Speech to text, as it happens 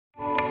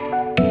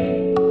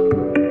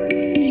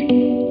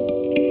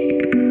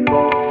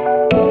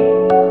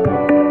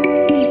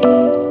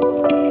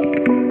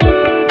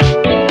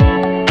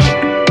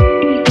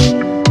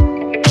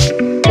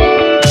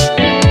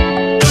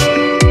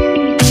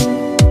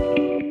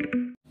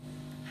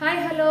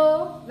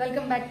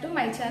Back to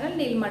my channel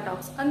Neelima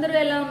talks. అందరూ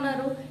ఎలా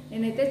ఉన్నారు?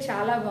 నేనైతే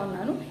చాలా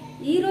బాగున్నాను.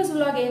 ఈ రోజు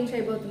వ్లాగ్ ఏం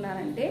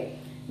చేయబోతున్నానంటే,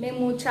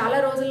 మేము చాలా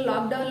రోజులు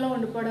లాక్డౌన్లో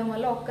ఉండిపోవడం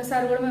వల్ల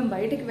ఒక్కసారి కూడా మేము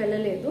బయటికి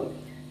వెళ్ళలేదు.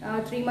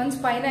 3 months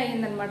పైన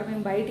అయ్యిందనమాట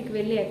మేము బయటికి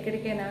వెళ్ళి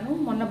ఎక్కడికైనాను.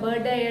 మొన్న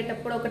బర్త్డే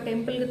అయ్యేటప్పుడు ఒక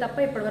టెంపుల్కి తప్ప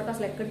ఇప్పటివరకు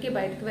అసలు ఎక్కడికి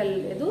బయటకు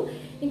వెళ్ళలేదు.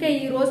 ఇంకా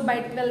ఈ రోజు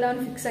బయటకు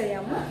వెళ్దామని ఫిక్స్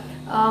అయ్యాము.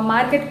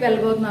 మార్కెట్కి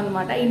వెళ్ళబోతున్నాం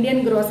అనమాట,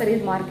 ఇండియన్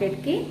గ్రోసరీస్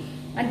మార్కెట్కి.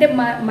 అంటే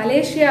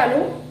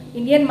మలేషియాలో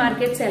ఇండియన్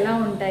మార్కెట్స్ ఎలా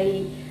ఉంటాయి,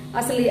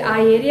 అసలు ఆ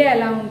ఏరియా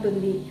ఎలా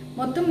ఉంటుంది,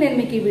 మొత్తం నేను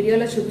మీకు ఈ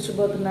వీడియోలో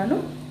చూపించబోతున్నాను.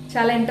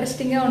 చాలా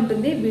ఇంట్రెస్టింగ్గా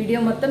ఉంటుంది. వీడియో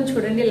మొత్తం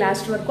చూడండి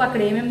లాస్ట్ వరకు.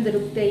 అక్కడ ఏమేమి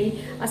దొరుకుతాయి,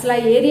 అసలు ఆ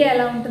ఏరియా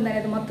ఎలా ఉంటుంది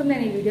అనేది మొత్తం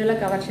నేను ఈ వీడియోలో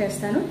కవర్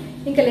చేస్తాను.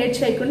 ఇంకా లేట్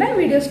చేయకుండా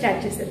వీడియో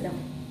స్టార్ట్ చేసేద్దాం.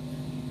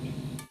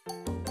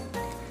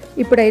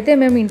 ఇప్పుడైతే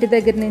మేము ఇంటి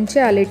దగ్గర నుంచి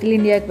ఆ లిటిల్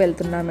ఇండియాకి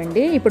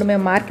వెళ్తున్నామండి. ఇప్పుడు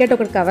మేము మార్కెట్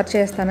ఒకటి కవర్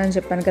చేస్తానని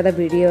చెప్పాను కదా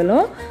వీడియోలో.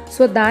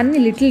 సో దాన్ని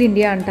లిటిల్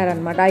ఇండియా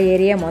అంటారనమాట ఆ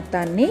ఏరియా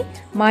మొత్తాన్ని.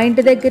 మా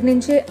ఇంటి దగ్గర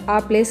నుంచి ఆ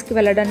ప్లేస్కి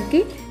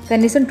వెళ్ళడానికి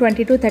కనీసం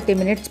 20 to 30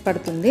 minutes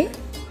పడుతుంది.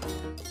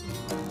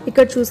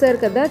 ఇక్కడ చూసారు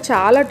కదా,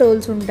 చాలా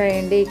టోల్స్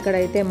ఉంటాయండి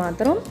ఇక్కడైతే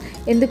మాత్రం.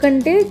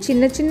 ఎందుకంటే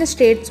చిన్న చిన్న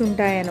స్టేట్స్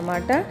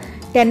ఉంటాయన్నమాట.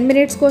 10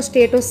 minutesకో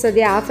స్టేట్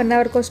వస్తుంది, హాఫ్ అన్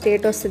అవర్కో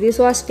స్టేట్ వస్తుంది.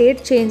 సో ఆ స్టేట్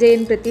చేంజ్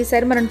అయిన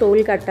ప్రతిసారి మనం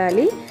టోల్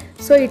కట్టాలి.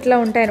 సో ఇట్లా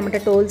ఉంటాయన్నమాట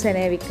టోల్స్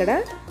అనేవి. ఇక్కడ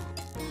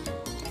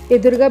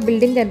ఎదురుగా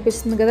బిల్డింగ్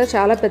కనిపిస్తుంది కదా,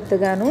 చాలా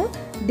పెద్దగాను.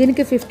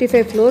 దీనికి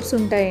 55 floors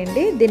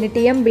ఉంటాయండి. దీన్ని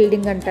టీఎం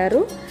బిల్డింగ్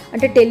అంటారు.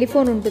 అంటే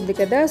టెలిఫోన్ ఉంటుంది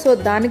కదా, సో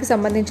దానికి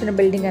సంబంధించిన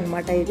బిల్డింగ్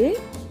అనమాట ఇది.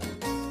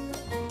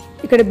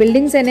 ఇక్కడ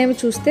బిల్డింగ్స్ అనేవి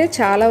చూస్తే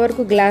చాలా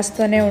వరకు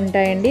గ్లాస్తోనే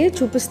ఉంటాయండి.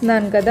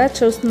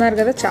 చూస్తున్నారు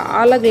కదా,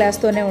 చాలా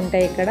గ్లాస్తోనే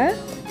ఉంటాయి ఇక్కడ.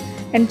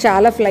 అండ్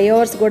చాలా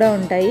ఫ్లైఓవర్స్ కూడా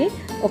ఉంటాయి.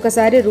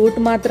 ఒకసారి రూట్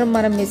మాత్రం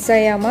మనం మిస్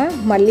అయ్యామా,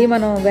 మళ్ళీ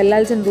మనం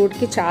వెళ్ళాల్సిన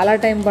రూట్కి చాలా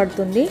టైం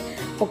పడుతుంది.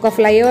 ఒక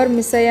ఫ్లైఓవర్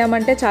మిస్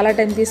అయ్యామంటే చాలా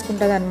టైం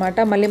తీసుకుంటుంది అనమాట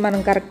మళ్ళీ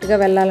మనం కరెక్ట్గా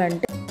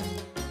వెళ్ళాలంటే.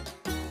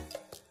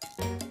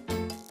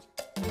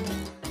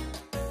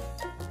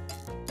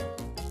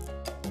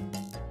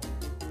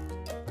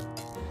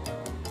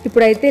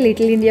 ఇప్పుడైతే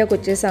లిటిల్ ఇండియాకి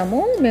వచ్చేసాము.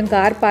 మేము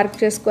కార్ పార్క్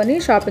చేసుకొని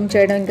షాపింగ్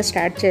చేయడం ఇంకా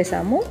స్టార్ట్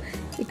చేసాము.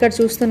 ఇక్కడ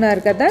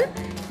చూస్తున్నారు కదా,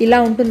 ఇలా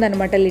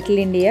ఉంటుందన్నమాట లిటిల్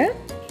ఇండియా.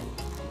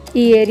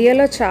 ఈ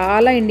ఏరియాలో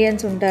చాలా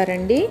ఇండియన్స్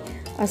ఉంటారండి.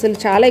 అసలు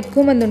చాలా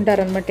ఎక్కువ మంది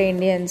ఉంటారనమాట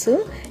ఇండియన్స్.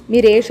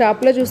 మీరు ఏ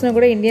షాప్లో చూసినా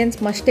కూడా ఇండియన్స్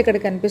మస్ట్ ఇక్కడ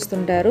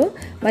కనిపిస్తుంటారు.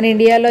 మన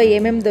ఇండియాలో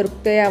ఏమేమి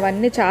దొరుకుతాయి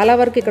అవన్నీ చాలా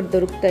వరకు ఇక్కడ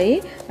దొరుకుతాయి.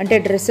 అంటే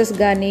డ్రెస్సెస్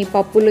కానీ,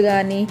 పప్పులు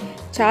కానీ,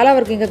 చాలా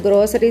వరకు ఇంకా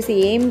గ్రోసరీస్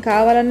ఏం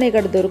కావాలన్నా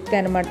ఇక్కడ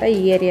దొరుకుతాయి అన్నమాట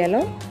ఈ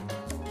ఏరియాలో.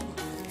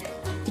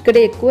 ఇక్కడ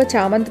ఎక్కువ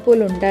చామంతి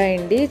పూలు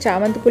ఉంటాయండి.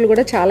 చామంతి పూలు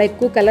కూడా చాలా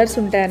ఎక్కువ కలర్స్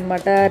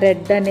ఉంటాయన్నమాట.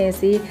 రెడ్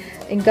అనేసి,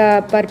 ఇంకా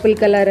పర్పుల్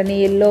కలర్ అని,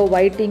 ఎల్లో,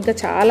 వైట్, ఇంకా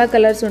చాలా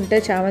కలర్స్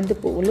ఉంటాయి చామంతి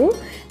పువ్వులు.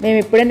 మేము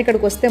ఎప్పుడైనా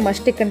ఇక్కడికి వస్తే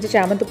మస్ట్ ఇక్కడ నుంచి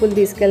చామంతి పూలు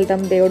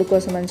తీసుకెళ్తాం దేవుడి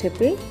కోసం అని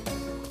చెప్పి.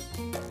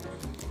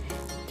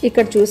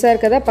 ఇక్కడ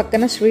చూసారు కదా,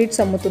 పక్కన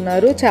స్వీట్స్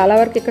అమ్ముతున్నారు. చాలా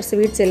వరకు ఇక్కడ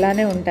స్వీట్స్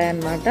ఇలానే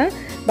ఉంటాయన్నమాట.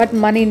 బట్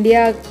మన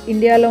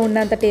ఇండియాలో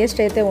ఉన్నంత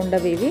టేస్ట్ అయితే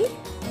ఉండవు ఇవి.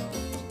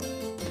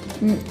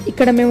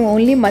 ఇక్కడ మేము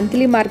ఓన్లీ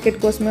మంత్లీ మార్కెట్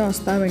కోసమే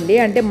వస్తామండి.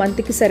 అంటే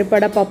మంత్కి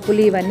సరిపడా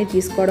పప్పులు ఇవన్నీ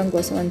తీసుకోవడం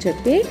కోసం అని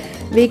చెప్పి.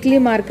 వీక్లీ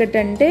మార్కెట్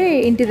అంటే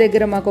ఇంటి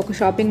దగ్గర మాకు ఒక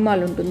షాపింగ్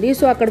మాల్ ఉంటుంది.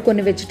 సో అక్కడ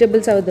కొన్ని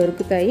వెజిటేబుల్స్ అవి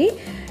దొరుకుతాయి.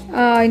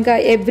 ఇంకా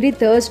ఎవ్రీ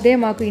థర్స్డే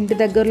మాకు ఇంటి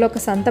దగ్గరలో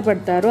ఒక సంత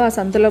పెడతారు. ఆ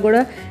సంతలో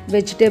కూడా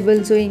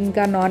వెజిటేబుల్స్,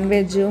 ఇంకా నాన్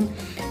వెజ్,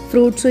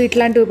 ఫ్రూట్స్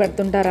ఇట్లాంటివి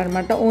పెడుతుంటారు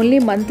అనమాట. ఓన్లీ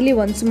మంత్లీ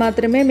వన్స్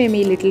మాత్రమే మేము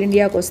ఈ లిటిల్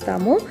ఇండియాకి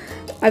వస్తాము.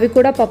 అవి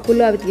కూడా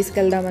పప్పులు అవి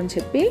తీసుకెళ్దామని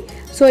చెప్పి.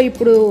 సో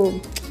ఇప్పుడు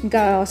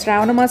ఇంకా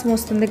శ్రావణ మాసం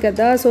వస్తుంది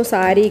కదా, సో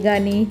సారీ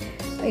కానీ,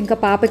 ఇంకా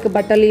పాపకి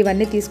బట్టలు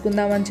ఇవన్నీ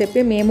తీసుకుందామని చెప్పి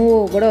మేము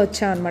కూడా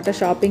వచ్చామన్నమాట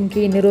షాపింగ్కి.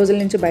 ఇన్ని రోజుల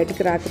నుంచి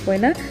బయటికి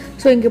రాకపోయినా.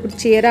 సో ఇంక ఇప్పుడు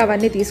చీర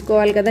అవన్నీ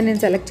తీసుకోవాలి కదా, నేను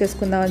సెలెక్ట్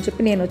చేసుకుందామని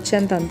చెప్పి నేను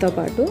వచ్చాను తనతో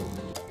పాటు.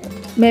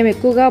 మేము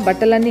ఎక్కువగా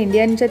బట్టలన్నీ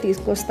ఇండియా నుంచే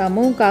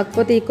తీసుకొస్తాము.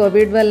 కాకపోతే ఈ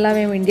కోవిడ్ వల్ల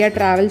మేము ఇండియా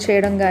ట్రావెల్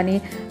చేయడం కానీ,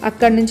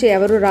 అక్కడి నుంచి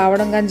ఎవరు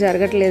రావడం కానీ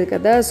జరగట్లేదు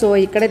కదా, సో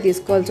ఇక్కడే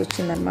తీసుకోవాల్సి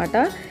వచ్చిందనమాట.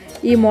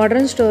 ఈ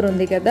మోడర్న్ స్టోర్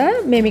ఉంది కదా,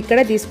 మేము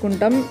ఇక్కడే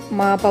తీసుకుంటాం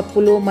మా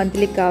పప్పులు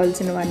మంత్లీకి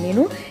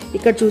కావాల్సినవన్నీను.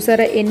 ఇక్కడ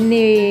చూసారా ఎన్ని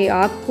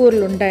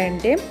ఆకుకూరలు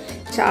ఉంటాయంటే,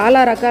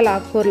 చాలా రకాల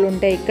ఆకుకూరలు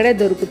ఉంటాయి, ఇక్కడే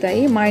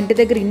దొరుకుతాయి. మా ఇంటి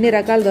దగ్గర ఇన్ని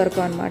రకాలు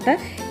దొరకవు అనమాట.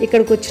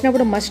 ఇక్కడికి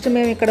వచ్చినప్పుడు మస్ట్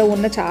మేము ఇక్కడ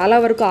ఉన్న చాలా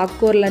వరకు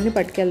ఆకుకూరలన్నీ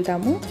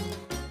పట్టుకెళ్తాము.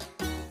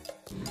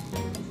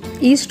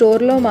 ఈ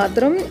స్టోర్లో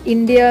మాత్రం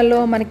ఇండియాలో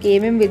మనకి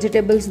ఏమేమి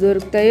వెజిటేబుల్స్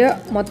దొరుకుతాయో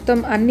మొత్తం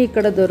అన్నీ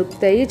ఇక్కడ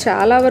దొరుకుతాయి.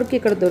 చాలా వరకు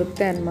ఇక్కడ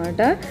దొరుకుతాయి అన్నమాట.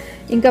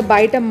 ఇంకా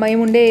బయట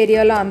మేము ఉండే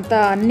ఏరియాలో అంతా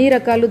అన్ని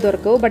రకాలు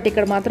దొరకవు, బట్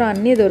ఇక్కడ మాత్రం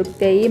అన్నీ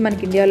దొరుకుతాయి.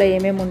 మనకి ఇండియాలో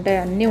ఏమేమి ఉంటాయి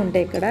అన్నీ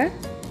ఉంటాయి ఇక్కడ.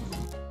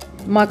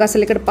 మాకు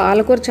అసలు ఇక్కడ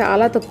పాలకూర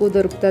చాలా తక్కువ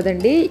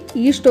దొరుకుతుందండి.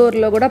 ఈ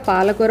స్టోర్లో కూడా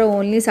పాలకూర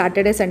ఓన్లీ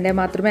సాటర్డే సండే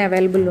మాత్రమే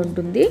అవైలబుల్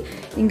ఉంటుంది.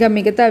 ఇంకా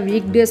మిగతా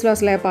వీక్ డేస్లో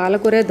అసలు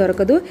పాలకూరే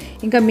దొరకదు.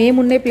 ఇంకా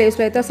మేముండే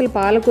ప్లేస్లో అయితే అసలు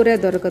పాలకూరే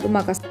దొరకదు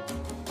మాకు.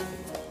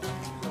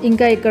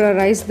 ఇంకా ఇక్కడ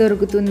రైస్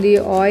దొరుకుతుంది,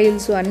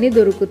 ఆయిల్స్ అన్నీ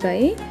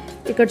దొరుకుతాయి.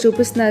 ఇక్కడ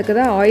చూపిస్తున్నారు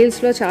కదా,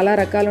 ఆయిల్స్లో చాలా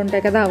రకాలు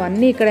ఉంటాయి కదా,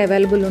 అవన్నీ ఇక్కడ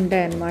అవైలబుల్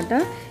ఉంటాయి అన్నమాట.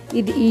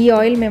 ఈ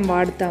ఆయిల్ మేము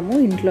వాడతాము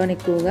ఇంట్లోనే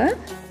ఎక్కువగా.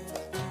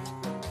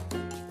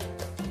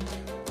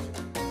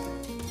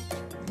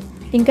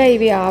 ఇంకా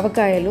ఇవి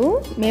ఆవకాయలు.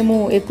 మేము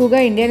ఎక్కువగా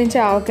ఇండియా నుంచి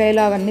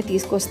ఆవకాయలు అవన్నీ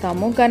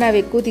తీసుకొస్తాము, కానీ అవి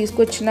ఎక్కువ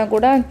తీసుకొచ్చినా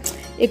కూడా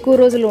ఎక్కువ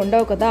రోజులు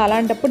ఉండవు కదా,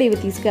 అలాంటప్పుడు ఇవి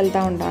తీసుకెళ్తూ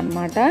ఉంటాం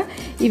అనమాట.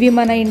 ఇవి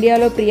మన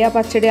ఇండియాలో ప్రియా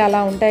పచ్చడి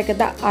అలా ఉంటాయి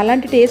కదా,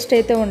 అలాంటి టేస్ట్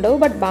అయితే ఉండవు,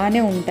 బట్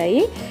బాగానే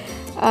ఉంటాయి.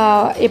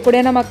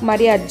 ఎప్పుడైనా మాకు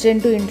మరీ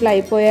అర్జెంటు ఇంట్లో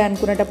అయిపోయాయి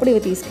అనుకునేటప్పుడు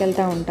ఇవి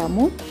తీసుకెళ్తూ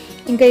ఉంటాము.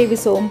 ఇంకా ఇవి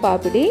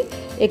సోంపాపిడి,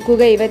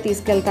 ఎక్కువగా ఇవే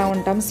తీసుకెళ్తూ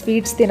ఉంటాం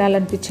స్వీట్స్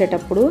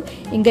తినాలనిపించేటప్పుడు.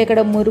 ఇంకా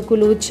ఇక్కడ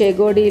మురుకులు,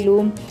 చెగోడీలు,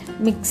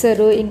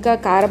 మిక్సరు, ఇంకా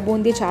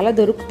కారబూందీ చాలా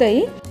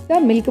దొరుకుతాయి. ఇంకా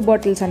మిల్క్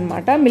బాటిల్స్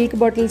అనమాట, మిల్క్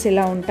బాటిల్స్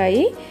ఇలా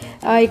ఉంటాయి.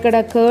 ఇక్కడ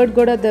కర్డ్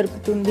కూడా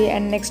దొరుకుతుంది,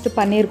 అండ్ నెక్స్ట్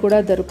పన్నీర్ కూడా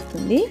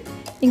దొరుకుతుంది.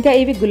 ఇంకా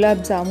ఇవి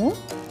గులాబ్ జాము,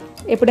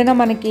 ఎప్పుడైనా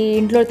మనకి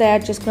ఇంట్లో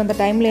తయారు చేసుకున్నంత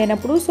టైం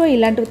లేనప్పుడు సో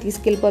ఇలాంటివి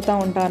తీసుకెళ్ళిపోతూ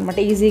ఉంటాం అనమాట,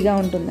 ఈజీగా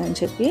ఉంటుందని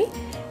చెప్పి.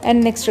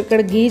 అండ్ నెక్స్ట్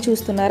ఇక్కడ గీ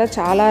చూస్తున్నారా,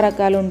 చాలా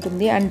రకాలు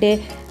ఉంటుంది, అంటే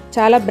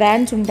చాలా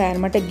బ్రాండ్స్ ఉంటాయి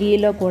అన్నమాట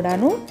గీలో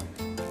కూడాను.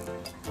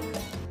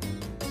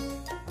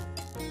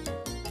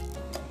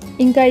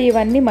 ఇంకా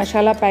ఇవన్నీ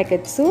మసాలా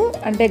ప్యాకెట్స్,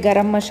 అంటే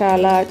గరం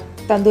మసాలా,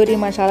 తందూరి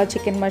మసాలా,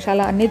 చికెన్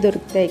మసాలా అన్నీ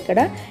దొరుకుతాయి ఇక్కడ.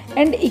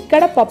 అండ్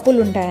ఇక్కడ పప్పులు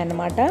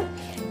ఉంటాయన్నమాట.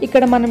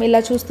 ఇక్కడ మనం ఇలా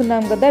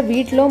చూస్తున్నాం కదా,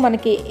 వీటిలో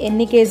మనకి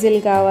ఎన్ని కేజీలు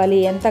కావాలి,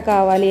 ఎంత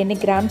కావాలి, ఎన్ని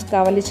గ్రామ్స్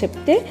కావాలి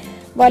చెప్తే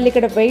వాళ్ళు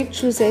ఇక్కడ వెయిట్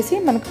చూసేసి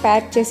మనకు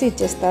ప్యాక్ చేసి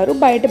ఇచ్చేస్తారు,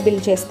 బయట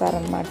బిల్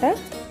చేస్తారనమాట.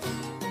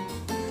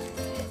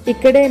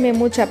 ఇక్కడే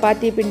మేము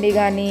చపాతీ పిండి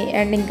కానీ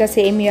అండ్ ఇంకా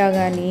సేమియా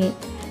కానీ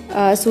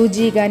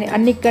సూజీ కానీ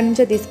అన్ని ఇక్కడి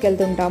నుంచే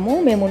తీసుకెళ్తుంటాము.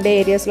 మేము ఉండే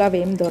ఏరియాస్లో అవి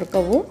ఏం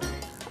దొరకవు,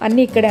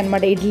 అన్నీ ఇక్కడే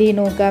అనమాట. ఇడ్లీ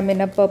నూక,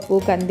 మినపప్పు,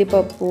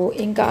 కందిపప్పు,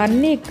 ఇంకా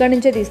అన్నీ ఇక్కడి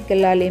నుంచే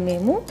తీసుకెళ్ళాలి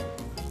మేము.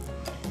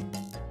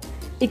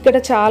 ఇక్కడ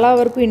చాలా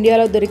వరకు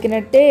ఇండియాలో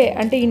దొరికినట్టే,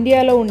 అంటే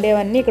ఇండియాలో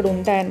ఉండేవన్నీ ఇక్కడ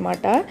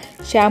ఉంటాయన్నమాట.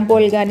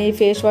 షాంపూలు కానీ,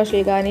 ఫేస్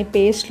వాష్లు కానీ,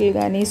 పేస్ట్లు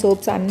కానీ,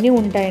 సోప్స్ అన్నీ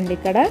ఉంటాయండి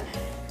ఇక్కడ.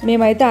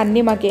 మేమైతే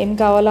అన్నీ మాకు ఏం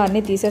కావాలో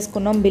అన్నీ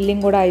తీసేసుకున్నాం,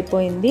 బిల్లింగ్ కూడా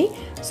అయిపోయింది.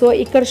 సో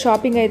ఇక్కడ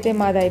షాపింగ్ అయితే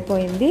మాది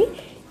అయిపోయింది.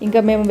 ఇంకా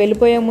మేము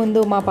వెళ్ళిపోయే ముందు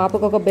మా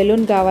పాపకు ఒక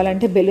బెలూన్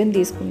కావాలంటే బెలూన్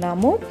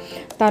తీసుకున్నాము.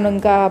 తను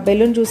ఇంకా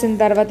బెలూన్ చూసిన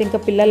తర్వాత ఇంకా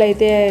పిల్లలు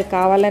అయితే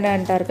కావాలని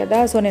అంటారు కదా,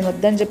 సో నేను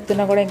వద్దని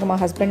చెప్తున్నా కూడా ఇంకా మా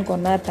హస్బెండ్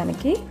కొన్నారు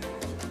తనకి.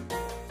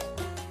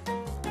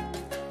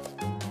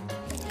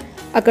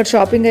 అక్కడ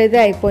షాపింగ్ అయితే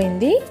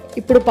అయిపోయింది.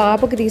 ఇప్పుడు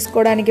పాపకి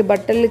తీసుకోవడానికి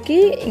బట్టలకి,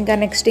 ఇంకా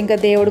నెక్స్ట్ ఇంకా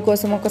దేవుడి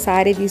కోసం ఒక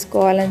శారీ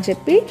తీసుకోవాలని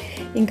చెప్పి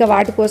ఇంకా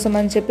వాటి కోసం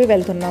అని చెప్పి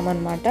వెళ్తున్నాం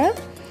అనమాట.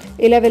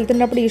 ఇలా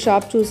వెళ్తున్నప్పుడు ఈ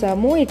షాప్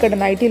చూసాము, ఇక్కడ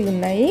నైటీలు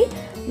ఉన్నాయి.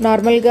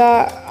 నార్మల్గా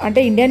అంటే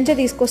ఇండియా నుంచే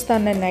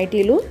తీసుకొస్తాను నేను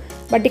నైటీలు,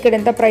 బట్ ఇక్కడ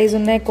ఎంత ప్రైస్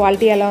ఉన్నాయి,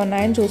 క్వాలిటీ ఎలా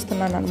ఉన్నాయని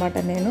చూస్తున్నాను అనమాట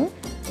నేను.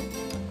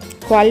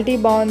 క్వాలిటీ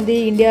బాగుంది,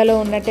 ఇండియాలో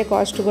ఉన్నట్టే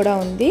కాస్ట్ కూడా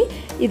ఉంది.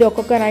 ఇది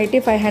ఒక్కొక్క నైటీ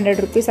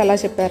 500 రూపీస్ అలా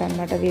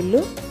చెప్పారనమాట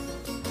వీళ్ళు.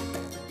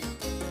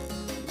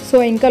 సో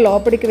ఇంకా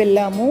లోపలికి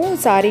వెళ్ళాము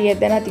సారీ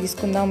ఏదైనా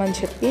తీసుకుందామని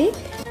చెప్పి.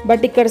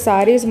 బట్ ఇక్కడ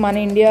సారీస్ మన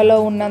ఇండియాలో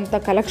ఉన్నంత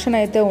కలెక్షన్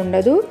అయితే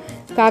ఉండదు.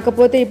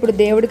 కాకపోతే ఇప్పుడు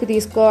దేవుడికి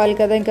తీసుకోవాలి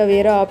కదా, ఇంకా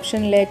వేరే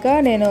ఆప్షన్ లేక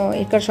నేను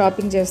ఇక్కడ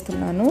షాపింగ్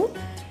చేస్తున్నాను.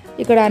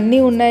 ఇక్కడ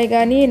అన్నీ ఉన్నాయి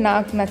కానీ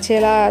నాకు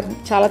నచ్చేలా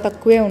చాలా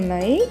తక్కువే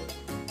ఉన్నాయి.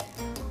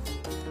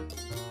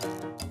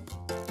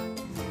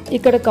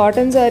 ఇక్కడ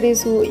కాటన్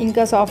శారీస్,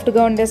 ఇంకా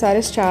సాఫ్ట్గా ఉండే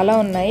శారీస్ చాలా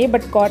ఉన్నాయి.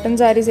 బట్ కాటన్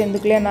శారీస్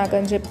ఎందుకులే నాకు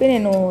అని చెప్పి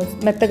నేను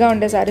మెత్తగా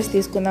ఉండే శారీస్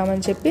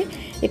తీసుకుందామని చెప్పి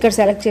ఇక్కడ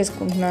సెలెక్ట్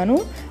చేసుకుంటున్నాను.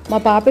 మా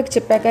పాపకి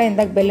చెప్పాక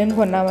ఇందాక బెలూన్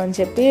కొన్నామని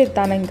చెప్పి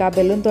తను ఇంకా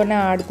బెలూన్తోనే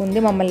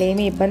ఆడుకుంది, మమ్మల్ని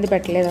ఏమీ ఇబ్బంది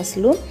పెట్టలేదు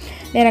అసలు.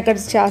 నేను అక్కడ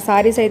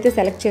శారీస్ అయితే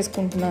సెలెక్ట్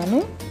చేసుకుంటున్నాను.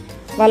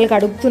 వాళ్ళకి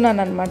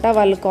అడుగుతున్నాను అనమాట,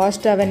 వాళ్ళు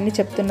కాస్ట్ అవన్నీ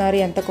చెప్తున్నారు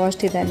ఎంత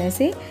కాస్ట్ ఇది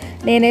అనేసి.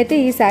 నేనైతే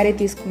ఈ శారీ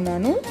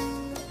తీసుకున్నాను.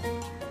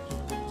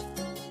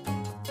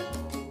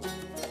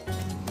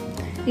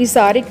 ఈ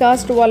సారీ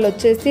కాస్ట్ వాళ్ళు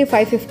వచ్చేసి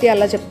 550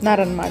 అలా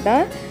చెప్తున్నారనమాట.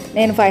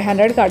 నేను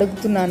 500కి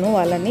అడుగుతున్నాను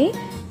వాళ్ళని.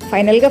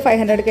 ఫైనల్గా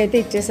 500కి అయితే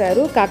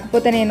ఇచ్చేశారు.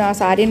 కాకపోతే నేను ఆ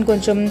శారీని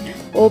కొంచెం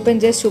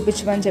ఓపెన్ చేసి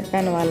చూపించమని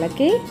చెప్పాను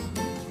వాళ్ళకి.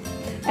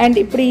 అండ్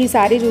ఇప్పుడు ఈ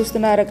శారీ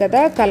చూస్తున్నారు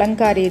కదా,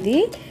 కలంకారీది.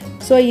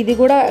 సో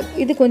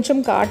ఇది కొంచెం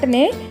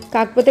కాటనే,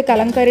 కాకపోతే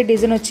కలంకారీ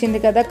డిజైన్ వచ్చింది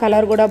కదా,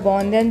 కలర్ కూడా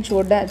బాగుంది అని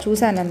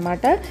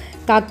చూశానమాట.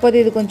 కాకపోతే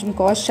ఇది కొంచెం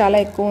కాస్ట్ చాలా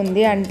ఎక్కువ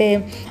ఉంది, అంటే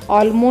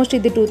ఆల్మోస్ట్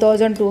ఇది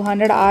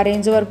 2200 ఆ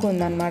రేంజ్ వరకు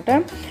ఉందన్నమాట.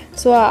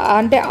 సో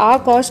అంటే ఆ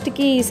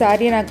కాస్ట్కి ఈ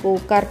శారీ నాకు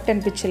కరెక్ట్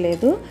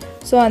అనిపించలేదు.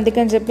 సో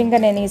అందుకని చెప్పి ఇంకా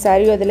నేను ఈ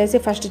శారీ వదిలేసి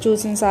ఫస్ట్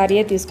చూసిన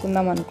శారీయే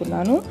తీసుకుందాం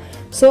అనుకున్నాను.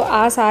 సో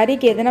ఆ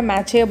శారీకి ఏదైనా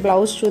మ్యాచ్ అయ్యే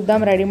బ్లౌజ్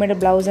చూద్దాం, రెడీమేడ్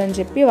బ్లౌజ్ అని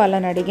చెప్పి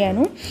వాళ్ళని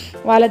అడిగాను.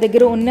 వాళ్ళ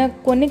దగ్గర ఉన్న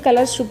కొన్ని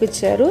కలర్స్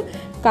చూపించారు.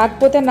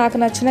 కాకపోతే నాకు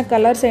నచ్చిన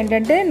కలర్స్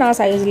ఏంటంటే నా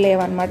సైజు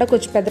లేవన్నమాట,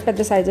 కొంచెం పెద్ద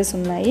పెద్ద సైజెస్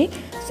ఉన్నాయి.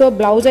 సో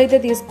బ్లౌజ్ అయితే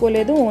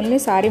తీసుకోలేదు, ఓన్లీ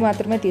శారీ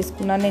మాత్రమే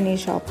తీసుకున్నాను నేను ఈ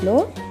షాప్లో.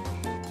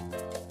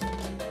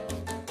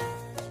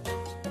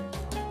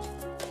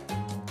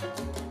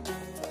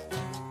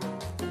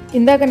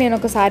 ఇందాక నేను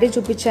ఒక శారీ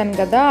చూపించాను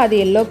కదా, అది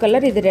ఎల్లో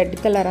కలర్, ఇది రెడ్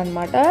కలర్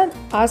అనమాట.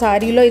 ఆ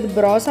శారీలో ఇది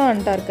బ్రాసా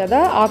అంటారు కదా,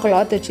 ఆ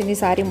క్లాత్ వచ్చింది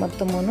శారీ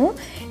మొత్తమును.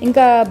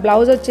 ఇంకా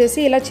బ్లౌజ్ వచ్చేసి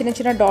ఇలా చిన్న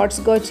చిన్న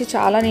డాట్స్గా వచ్చి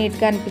చాలా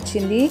నీట్గా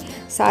అనిపించింది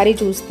శారీ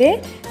చూస్తే.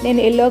 నేను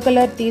ఎల్లో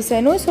కలర్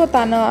తీసాను. సో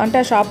తను అంటే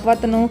ఆ షాప్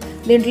అతను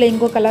దీంట్లో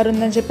ఇంకో కలర్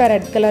ఉందని చెప్పి ఆ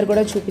రెడ్ కలర్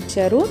కూడా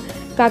చూపించారు.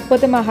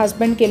 కాకపోతే మా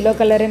హస్బెండ్కి ఎల్లో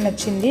కలరే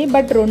నచ్చింది.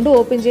 బట్ రెండు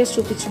ఓపెన్ చేసి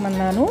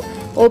చూపించమన్నాను.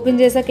 ఓపెన్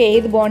చేశాక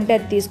ఏది బాగుంటే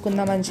అది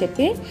తీసుకుందామని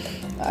చెప్పి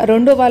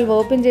రెండు వాళ్ళు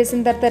ఓపెన్ చేసిన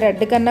తర్వాత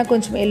రెడ్ కన్నా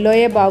కొంచెం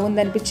ఎల్లోయే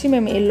బాగుందనిపించి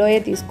మేము ఎల్లోయే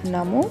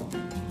తీసుకున్నాము.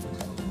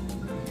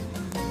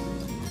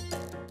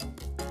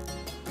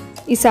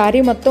 ఈ సారీ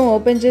మొత్తం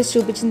ఓపెన్ చేసి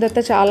చూపించిన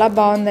తర్వాత చాలా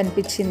బాగుంది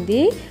అనిపించింది.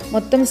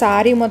 మొత్తం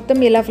సారీ మొత్తం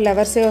ఇలా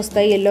ఫ్లవర్సే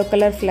వస్తాయి, ఎల్లో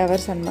కలర్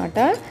ఫ్లవర్స్ అనమాట.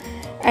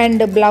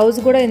 అండ్ బ్లౌజ్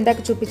కూడా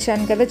ఇందాక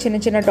చూపించాను కదా, చిన్న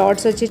చిన్న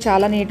డాట్స్ వచ్చి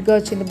చాలా నీట్గా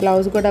వచ్చింది.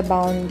 బ్లౌజ్ కూడా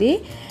బాగుంది.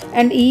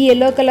 అండ్ ఈ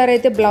ఎల్లో కలర్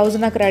అయితే బ్లౌజ్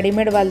నాకు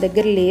రెడీమేడ్ వాళ్ళ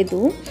దగ్గర లేదు.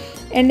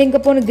 అండ్ ఇంకా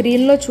పోనీ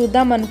గ్రీన్లో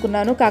చూద్దాం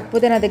అనుకున్నాను,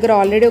 కాకపోతే నా దగ్గర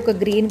ఆల్రెడీ ఒక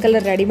గ్రీన్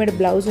కలర్ రెడీమేడ్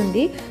బ్లౌజ్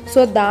ఉంది. సో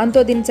దాంతో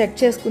దీన్ని సెట్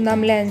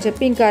చేసుకుందాంలే అని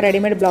చెప్పి ఇంకా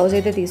రెడీమేడ్ బ్లౌజ్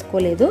అయితే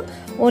తీసుకోలేదు,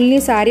 ఓన్లీ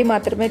శారీ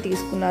మాత్రమే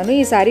తీసుకున్నాను.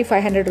 ఈ శారీ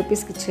 500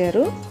 రూపీస్కి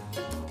ఇచ్చారు.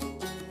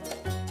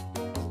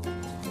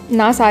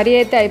 నా శారీ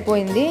అయితే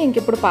అయిపోయింది. ఇంక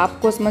ఇప్పుడు పాప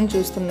కోసమని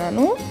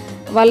చూస్తున్నాను.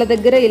 వాళ్ళ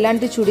దగ్గర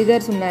ఇలాంటి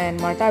చుడిదార్స్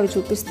ఉన్నాయన్నమాట, అవి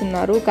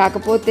చూపిస్తున్నారు.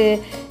 కాకపోతే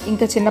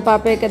ఇంకా చిన్న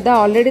పాపే కదా,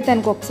 ఆల్రెడీ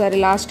తనకు ఒకసారి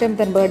లాస్ట్ టైం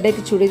తన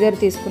బర్త్డేకి చుడిదార్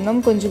తీసుకున్నాం,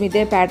 కొంచెం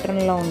ఇదే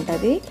ప్యాటర్న్లో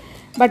ఉంటుంది.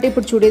 బట్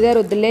ఇప్పుడు చుడిదార్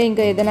వద్దులే,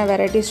 ఇంకా ఏదైనా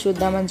వెరైటీస్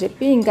చూద్దామని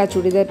చెప్పి ఇంకా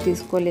చుడిదార్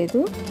తీసుకోలేదు.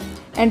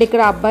 అండ్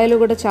ఇక్కడ అబ్బాయిలు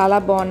కూడా చాలా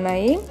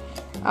బాగున్నాయి.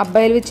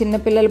 అబ్బాయిలవి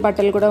చిన్నపిల్లల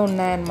బట్టలు కూడా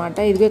ఉన్నాయన్నమాట.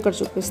 ఇదిగో ఇక్కడ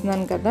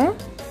చూపిస్తున్నాను కదా,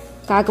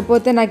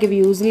 కాకపోతే నాకు ఇవి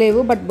యూజ్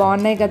లేవు, బట్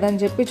బాగున్నాయి కదా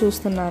అని చెప్పి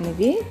చూస్తున్నాను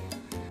ఇవి.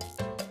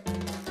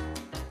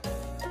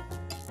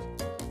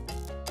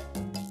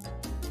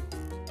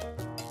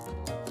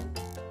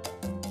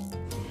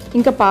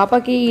 ఇంకా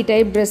పాపకి ఈ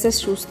టైప్ డ్రెస్సెస్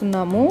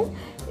చూస్తున్నాము.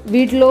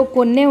 వీటిలో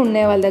కొన్నే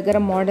ఉన్నాయి వాళ్ళ దగ్గర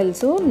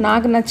మోడల్స్.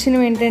 నాకు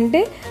నచ్చినవి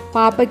ఏంటంటే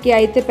పాపకి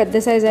అయితే పెద్ద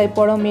సైజ్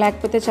అయిపోవడం,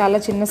 లేకపోతే చాలా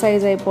చిన్న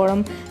సైజ్ అయిపోవడం.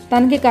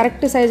 తనకి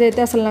కరెక్ట్ సైజ్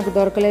అయితే అసలు నాకు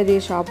దొరకలేదు ఈ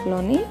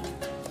షాప్లోని.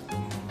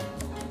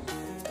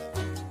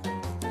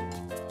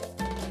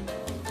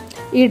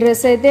 ఈ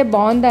డ్రెస్ అయితే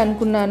బాగుంది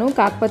అనుకున్నాను,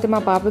 కాకపోతే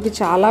మా పాపకి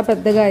చాలా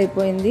పెద్దగా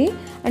అయిపోయింది.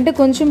 అంటే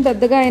కొంచెం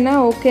పెద్దగా అయినా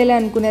ఓకేలే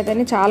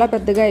అనుకునేదని, చాలా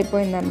పెద్దగా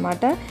అయిపోయింది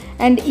అనమాట.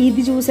 అండ్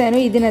ఇది చూశాను,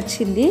 ఇది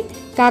నచ్చింది,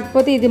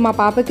 కాకపోతే ఇది మా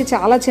పాపకి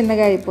చాలా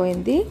చిన్నగా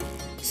అయిపోయింది.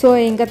 సో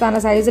ఇంకా తన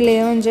సైజు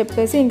లేవని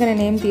చెప్పేసి ఇంకా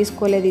నేనేం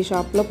తీసుకోలేదు ఈ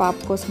షాప్లో పాప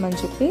కోసం అని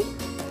చెప్పి.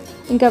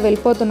 ఇంకా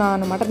వెళ్ళిపోతున్నాను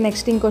అనమాట.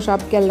 నెక్స్ట్ ఇంకో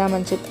షాప్కి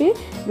వెళ్దామని చెప్పి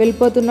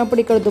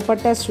వెళ్ళిపోతున్నప్పుడు ఇక్కడ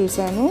దుపట్టాస్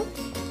చూశాను,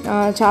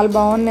 చాలా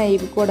బాగున్నాయి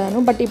ఇవి కూడాను.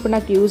 బట్ ఇప్పుడు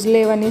నాకు యూజ్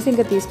లేవనేసి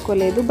ఇంకా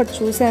తీసుకోలేదు, బట్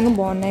చూశాను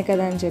బాగున్నాయి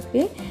కదా అని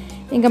చెప్పి.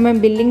 ఇంకా మేము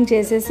బిల్లింగ్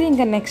చేసేసి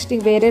ఇంకా నెక్స్ట్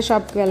వేరే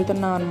షాప్కి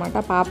వెళ్తున్నాం అనమాట,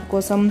 పాప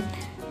కోసం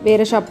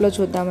వేరే షాప్లో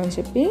చూద్దామని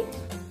చెప్పి.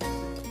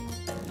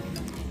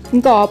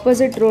 ఇంకా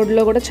ఆపోజిట్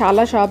రోడ్లో కూడా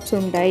చాలా షాప్స్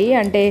ఉంటాయి,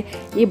 అంటే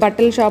ఈ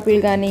బట్టల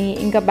షాపులు కానీ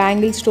ఇంకా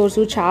బ్యాంగిల్ స్టోర్స్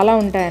చాలా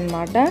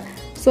ఉంటాయన్నమాట.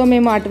 సో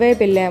మేము అటువైపు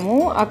వెళ్ళాము,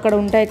 అక్కడ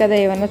ఉంటాయి కదా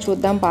ఏమన్నా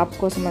చూద్దాం పాప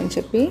కోసం అని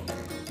చెప్పి.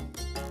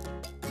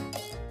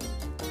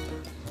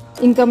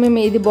 ఇంకా మేము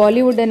ఇది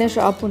బాలీవుడ్ అనే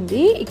షాప్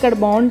ఉంది, ఇక్కడ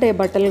బాగుంటాయి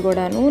బట్టలు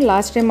కూడాను.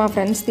 లాస్ట్ టైం మా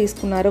ఫ్రెండ్స్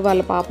తీసుకున్నారు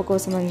వాళ్ళ పాప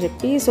కోసం అని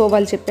చెప్పి, సో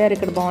వాళ్ళు చెప్పారు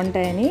ఇక్కడ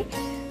బాగుంటాయని.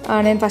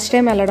 నేను ఫస్ట్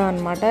టైం వెళ్ళడం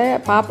అనమాట.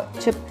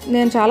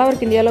 నేను చాలా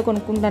వరకు ఇండియాలో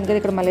కొనుక్కుంటాను కదా,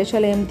 ఇక్కడ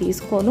మలేషియాలో ఏం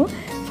తీసుకోను.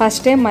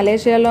 ఫస్ట్ టైం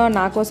మలేషియాలో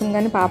నా కోసం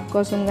కానీ పాప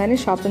కోసం కానీ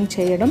షాపింగ్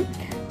చేయడం.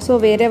 సో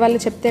వేరే వాళ్ళు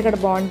చెప్తే ఇక్కడ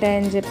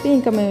బాగుంటాయని చెప్పి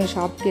ఇంకా మేము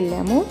షాప్కి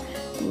వెళ్ళాము.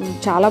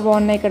 చాలా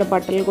బాగున్నాయి ఇక్కడ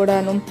బట్టలు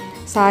కూడాను,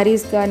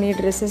 సారీస్ కానీ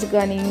డ్రెస్సెస్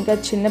కానీ ఇంకా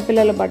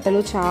చిన్నపిల్లల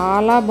బట్టలు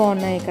చాలా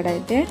బాగున్నాయి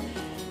ఇక్కడైతే.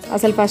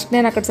 అసలు ఫస్ట్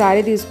నేను అక్కడ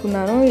సారీ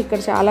తీసుకున్నాను, ఇక్కడ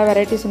చాలా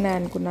వెరైటీస్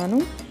ఉన్నాయనుకున్నాను.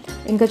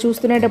 ఇంకా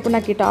చూస్తునేటప్పుడు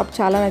నాకు ఈ టాప్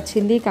చాలా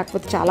నచ్చింది,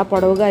 కాకపోతే చాలా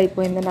పొడవుగా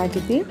అయిపోయింది నాకు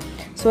ఇది.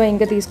 సో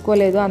ఇంకా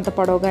తీసుకోలేదు, అంత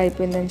పొడవుగా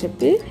అయిపోయిందని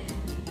చెప్పి.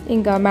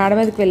 ఇంకా మేడ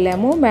మీదకి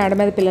వెళ్ళాము, మేడ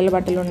మీద పిల్లల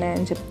బట్టలు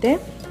ఉన్నాయని చెప్తే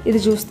ఇది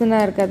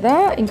చూస్తున్నారు కదా,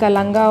 ఇంకా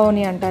లంగా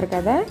ఓని అంటారు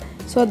కదా,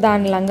 సో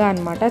దాని లంగా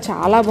అనమాట.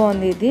 చాలా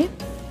బాగుంది ఇది.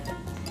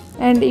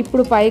 అండ్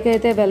ఇప్పుడు పైకి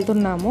అయితే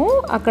వెళ్తున్నాము,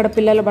 అక్కడ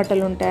పిల్లల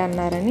బట్టలు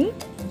ఉంటాయన్నారని.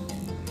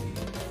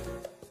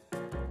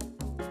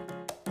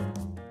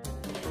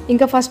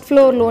 ఇంకా ఫస్ట్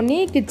ఫ్లోర్లోని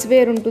కిడ్స్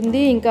వేర్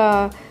ఉంటుంది, ఇంకా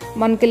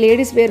మనకి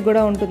లేడీస్ వేర్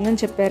కూడా ఉంటుందని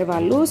చెప్పారు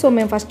వాళ్ళు. సో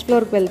మేము ఫస్ట్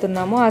ఫ్లోర్కి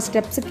వెళ్తున్నాము. ఆ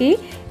స్టెప్స్కి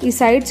ఈ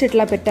సైడ్స్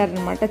ఇట్లా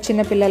పెట్టారనమాట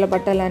చిన్నపిల్లల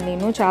బట్టలు అని.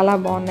 చాలా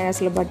బాగున్నాయి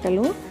అసలు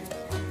బట్టలు.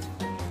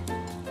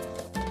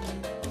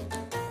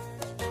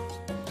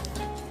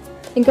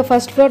 ఇంకా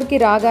ఫస్ట్ ఫ్లోర్కి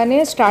రాగానే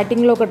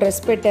స్టార్టింగ్లో ఒక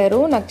డ్రెస్ పెట్టారు,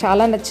 నాకు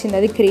చాలా నచ్చింది.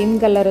 అది క్రీమ్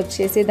కలర్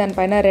వచ్చేసి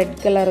దానిపైన రెడ్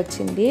కలర్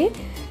వచ్చింది,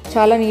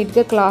 చాలా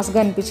నీట్గా క్లాస్గా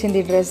అనిపించింది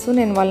ఈ డ్రెస్.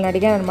 నేను వాళ్ళని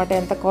అడిగాను అనమాట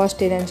ఎంత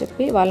కాస్ట్ ఇది అని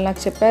చెప్పి. వాళ్ళు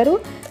నాకు చెప్పారు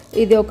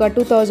ఇది ఒక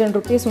 2000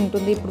 రూపీస్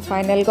ఉంటుంది, ఇప్పుడు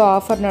ఫైనల్గా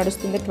ఆఫర్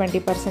నడుస్తుంది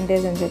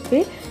 20% అని చెప్పి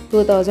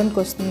 2000కి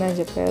వస్తుందని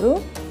చెప్పారు.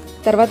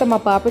 తర్వాత మా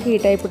పాపకి ఈ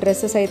టైప్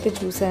డ్రెస్సెస్ అయితే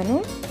చూశాను.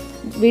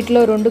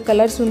 వీటిలో 2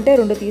 కలర్స్ ఉంటే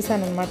 2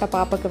 తీసాను అనమాట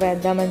పాపకి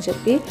వేద్దామని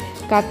చెప్పి.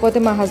 కాకపోతే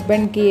మా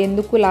హస్బెండ్కి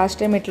ఎందుకు లాస్ట్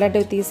టైం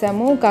ఇట్లాంటివి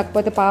తీసాము,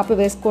 కాకపోతే పాప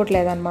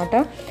వేసుకోవట్లేదన్నమాట.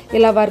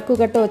 ఇలా వర్క్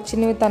గట్ట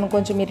వచ్చినవి తను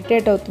కొంచెం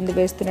ఇరిటేట్ అవుతుంది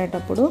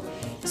వేస్తునేటప్పుడు.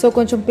 సో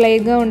కొంచెం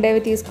ప్లెయిన్గా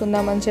ఉండేవి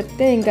తీసుకుందామని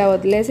చెప్తే ఇంకా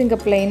వదిలేసి ఇంకా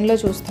ప్లెయిన్లో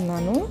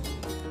చూస్తున్నాను.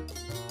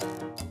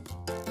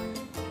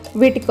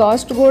 వీటి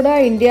కాస్ట్ కూడా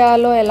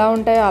ఇండియాలో ఎలా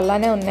ఉంటాయో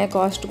అలానే ఉన్నాయి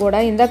కాస్ట్ కూడా.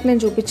 ఇందాక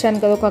నేను చూపించాను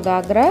కదా ఒక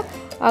గాగ్రా,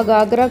 ఆ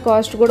గాగ్రా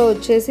కాస్ట్ కూడా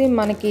వచ్చేసి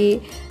మనకి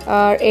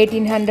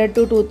 1800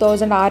 to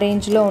 2000 ఆ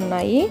రేంజ్లో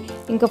ఉన్నాయి.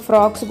 ఇంకా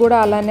ఫ్రాక్స్ కూడా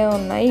అలానే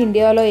ఉన్నాయి.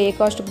 ఇండియాలో ఏ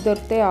కాస్ట్కి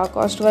దొరికితే ఆ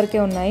కాస్ట్ వరకే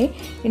ఉన్నాయి.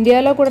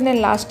 ఇండియాలో కూడా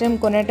నేను లాస్ట్ టైం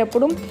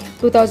కొనేటప్పుడు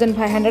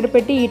 2500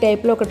 పెట్టి ఈ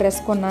టైప్లో ఒక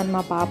డ్రెస్ కొన్నాను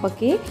మా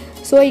పాపకి.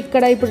 సో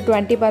ఇక్కడ ఇప్పుడు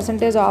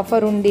 20%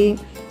 ఆఫర్ ఉండి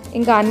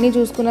ఇంకా అన్నీ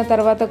చూసుకున్న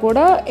తర్వాత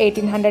కూడా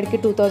 1800కి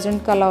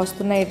 2000కి అలా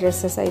వస్తున్నాయి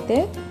డ్రెస్సెస్ అయితే.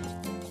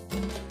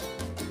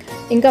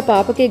 ఇంకా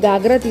పాపకి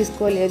గాగ్రా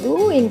తీసుకోలేదు,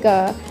 ఇంకా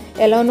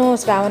ఎలానో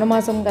శ్రావణ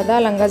మాసం కదా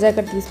లంగా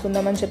జాకెట్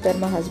తీసుకుందామని చెప్పారు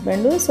మా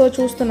హస్బెండ్. సో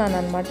చూస్తున్నాను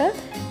అనమాట.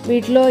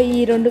 వీటిలో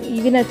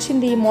ఇవి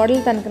నచ్చింది, ఈ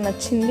మోడల్ తనకు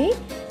నచ్చింది.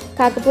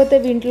 కాకపోతే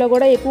వీటిలో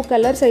కూడా ఎక్కువ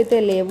కలర్స్ అయితే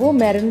లేవు,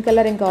 మెరూన్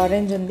కలర్ ఇంకా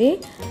ఆరెంజ్ ఉంది.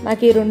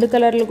 నాకు ఈ 2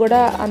 కలర్లు కూడా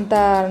అంత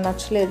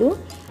నచ్చలేదు.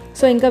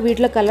 సో ఇంకా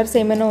వీటిలో కలర్స్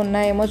ఏమైనా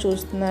ఉన్నాయేమో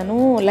చూస్తున్నాను.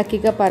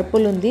 లక్కీగా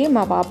పర్పుల్ ఉంది,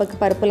 మా పాపకి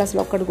పర్పుల్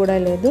అసలు ఒక్కటి కూడా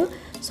లేదు.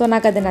 సో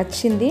నాకు అది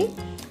నచ్చింది.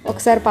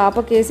 ఒకసారి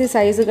పాపకి వేసి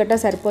సైజు గట్టా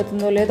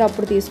సరిపోతుందో లేదో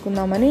అప్పుడు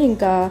తీసుకుందామని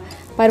ఇంకా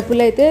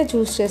పర్పుల్ అయితే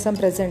చూస్ చేసాం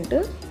ప్రజెంట్.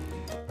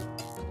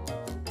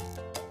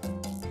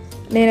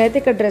 నేనైతే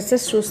ఇక్కడ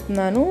డ్రెస్సెస్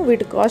చూస్తున్నాను,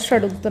 వీటి కాస్ట్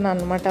అడుగుతున్నాను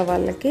అనమాట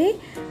వాళ్ళకి.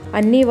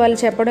 అన్నీ వాళ్ళు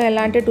చెప్పడం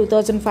ఎలా అంటే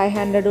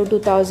 2500,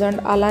 2000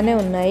 అలానే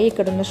ఉన్నాయి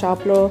ఇక్కడ ఉన్న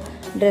షాప్లో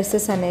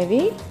డ్రెస్సెస్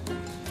అనేవి.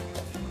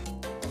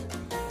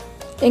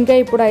 ఇంకా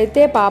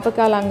ఇప్పుడైతే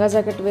పాపకి ఆ లంగా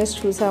జాకెట్ వేసి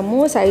చూసాము,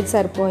 సైజ్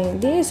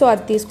సరిపోయింది. సో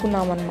అది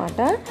తీసుకున్నాం అనమాట.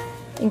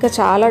 ఇంకా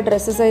చాలా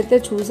డ్రెస్సెస్ అయితే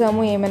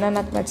చూసాము, ఏమైనా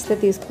నాకు నచ్చితే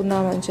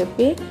తీసుకుందామని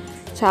చెప్పి.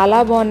 చాలా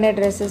బాగున్నాయి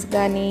డ్రెస్సెస్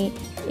కానీ,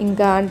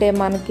 ఇంకా అంటే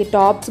మనకి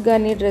టాప్స్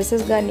కానీ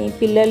డ్రెస్సెస్ కానీ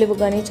పిల్లలు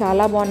కానీ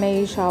చాలా బాగున్నాయి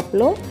ఈ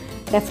షాప్లో.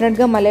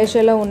 డెఫినెట్గా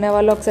మలేషియాలో ఉన్న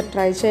వాళ్ళు ఒకసారి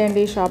ట్రై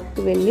చేయండి ఈ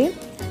షాప్కి వెళ్ళి.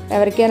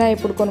 ఎవరికైనా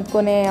ఇప్పుడు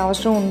కొనుక్కునే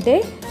అవసరం ఉంటే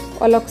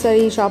వాళ్ళు ఒకసారి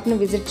ఈ షాప్ని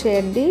విజిట్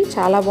చేయండి.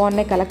 చాలా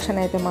బాగున్నాయి కలెక్షన్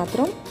అయితే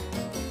మాత్రం.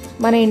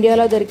 మన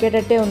ఇండియాలో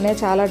దొరికేటట్టే ఉన్నాయి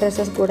చాలా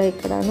డ్రెస్సెస్ కూడా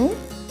ఇక్కడను.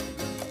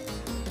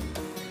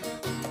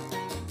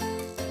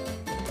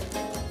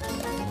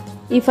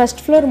 ఈ ఫస్ట్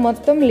ఫ్లోర్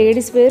మొత్తం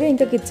లేడీస్ వేర్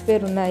ఇంకా కిడ్స్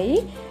వేర్ ఉన్నాయి.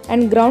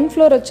 అండ్ గ్రౌండ్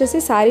ఫ్లోర్ వచ్చేసి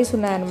శారీస్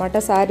ఉన్నాయన్నమాట.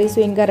 శారీస్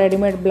ఇంకా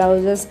రెడీమేడ్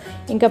బ్లౌజెస్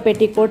ఇంకా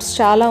పెట్టికోట్స్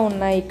చాలా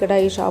ఉన్నాయి ఇక్కడ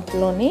ఈ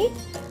షాప్లోని.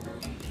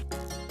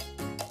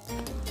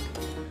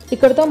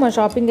 ఇక్కడతో మా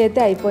షాపింగ్ అయితే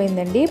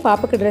అయిపోయిందండి.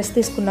 పాపకి డ్రెస్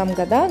తీసుకున్నాం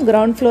కదా,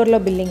 గ్రౌండ్ ఫ్లోర్లో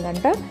బిల్లింగ్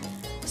అంట.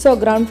 సో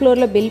గ్రౌండ్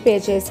ఫ్లోర్లో బిల్ పే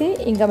చేసి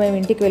ఇంకా మేము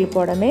ఇంటికి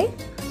వెళ్ళిపోవడమే.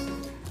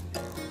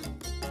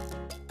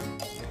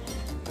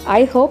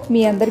 ఐ హోప్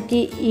మీ అందరికీ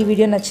ఈ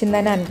వీడియో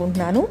నచ్చిందని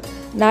అనుకుంటున్నాను.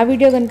 నా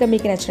వీడియో కనుక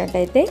మీకు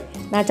నచ్చినట్టయితే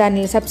నా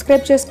ఛానల్ని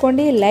సబ్స్క్రైబ్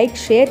చేసుకోండి, లైక్,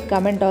 షేర్,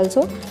 కామెంట్.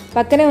 ఆల్సో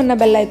పక్కనే ఉన్న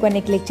బెల్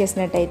ఐకాన్ని క్లిక్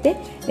చేసినట్టయితే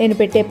నేను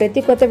పెట్టే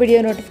ప్రతి కొత్త వీడియో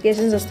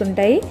నోటిఫికేషన్స్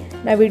వస్తుంటాయి.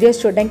 నా వీడియోస్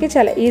చూడడానికి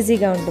చాలా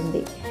ఈజీగా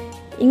ఉంటుంది.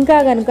 ఇంకా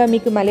కనుక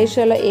మీకు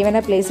మలేషియాలో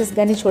ఏమైనా ప్లేసెస్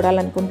కానీ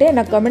చూడాలనుకుంటే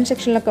నాకు కామెంట్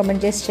సెక్షన్లో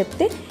కామెంట్ చేసి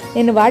చెప్తే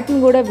నేను వాటిని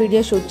కూడా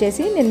వీడియో షూట్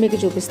చేసి నేను మీకు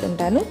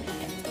చూపిస్తుంటాను.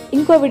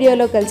 ఇంకో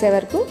వీడియోలో కలిసే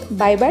వరకు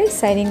by by,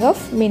 signing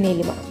off, me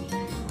Neelima.